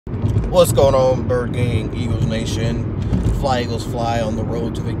What's going on, Bird Gang, Eagles Nation? Fly Eagles Fly on the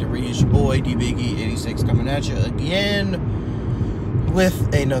road to victory. It's your boy D-Biggie86 coming at you again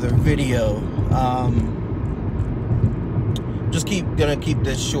with another video. Gonna keep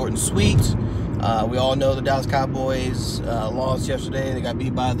this short and sweet. We all know the Dallas Cowboys lost yesterday. They got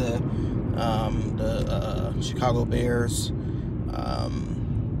beat by the Chicago Bears.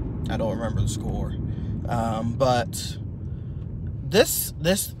 I don't remember the score, but this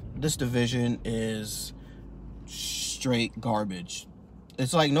division is straight garbage.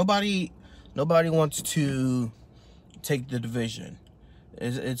 It's like nobody wants to take the division.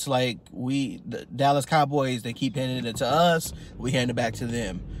 It's like the Dallas Cowboys, they keep handing it to us, we hand it back to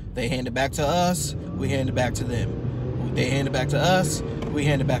them. They hand it back to us, we hand it back to them. They hand it back to us, we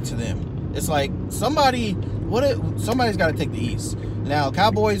hand it back to them. It's like somebody's got to take the East. Now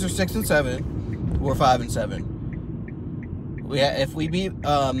Cowboys are 6-7, we're 5-7. If we beat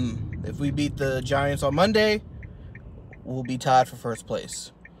the Giants on Monday, we'll be tied for first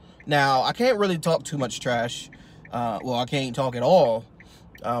place. Now I can't really talk too much trash. Well, I can't talk at all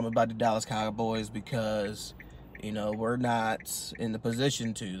about the Dallas Cowboys because, you know, we're not in the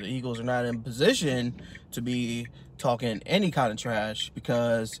position to. The Eagles are not in position to be talking any kind of trash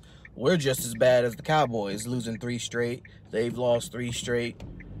because we're just as bad as the Cowboys, losing 3 straight. They've lost 3 straight.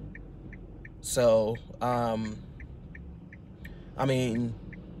 So, I mean,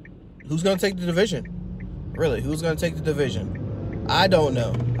 who's going to take the division? Really, who's going to take the division? I don't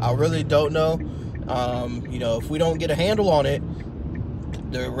know. I really don't know. You know, if we don't get a handle on it,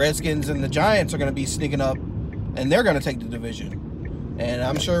 the Redskins and the Giants are going to be sneaking up, and they're going to take the division. And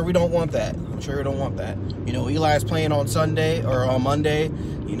I'm sure we don't want that. I'm sure we don't want that. You know, Eli's playing on Sunday or on Monday.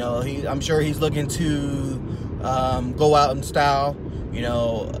 You know, I'm sure he's looking to go out in style. You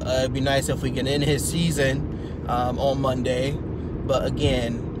know, it'd be nice if we can end his season on Monday. But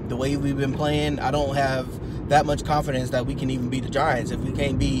again, the way we've been playing, I don't have that much confidence that we can even beat the Giants. If we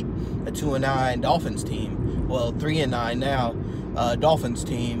can't beat a 2-9 Dolphins team, well, 3-9 now Dolphins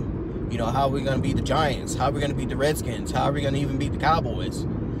team, you know, how are we going to beat the Giants? How are we going to beat the Redskins? How are we going to even beat the Cowboys?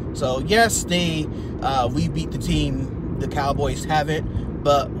 So yes, we beat the team the Cowboys haven't,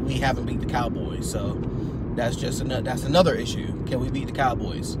 but we haven't beat the Cowboys. So that's another issue. Can we beat the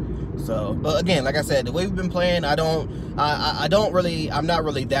Cowboys? So, but again, like I said, the way we've been playing, I'm not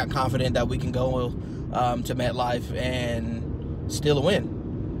really that confident that we can go to MetLife and steal a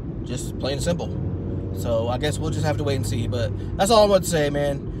win. Just plain and simple. So I guess we'll just have to wait and see. But that's all I want to say,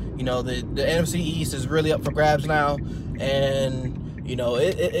 man. You know, the NFC East is really up for grabs now, and you know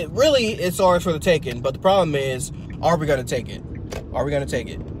it really it's ours for the taking. But the problem is, are we going to take it? Are we going to take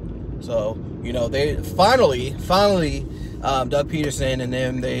it? So you know, they finally. Doug Peterson and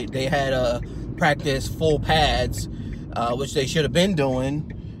them, they had practice full pads, which they should have been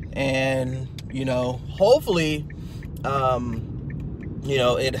doing, and you know, hopefully, you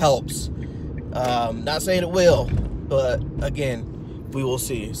know, it helps. Not saying it will, but again, we will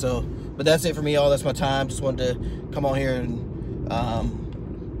see. So, but that's it for me, y'all. That's my time. Just wanted to come on here and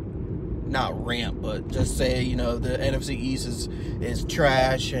not rant, but just say, you know, the NFC East is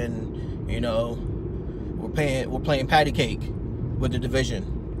trash, and you know, we're playing patty cake with the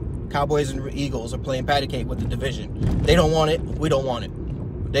division. Cowboys and Eagles are playing patty cake with the division. They don't want it, we don't want it.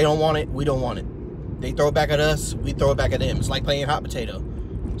 They don't want it, we don't want it. They throw it back at us, we throw it back at them. It's like playing hot potato.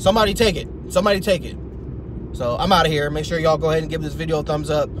 Somebody take it. Somebody take it. So I'm out of here. Make sure y'all go ahead and give this video a thumbs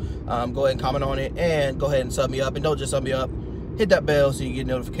up. Go ahead and comment on it, and go ahead and sub me up. And don't just sub me up, hit that bell so you get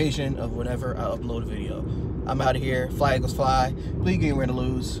notification of whenever I upload a video. I'm out of here. Fly Eagles Fly. Bleed, game, win, or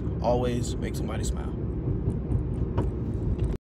lose. Always make somebody smile.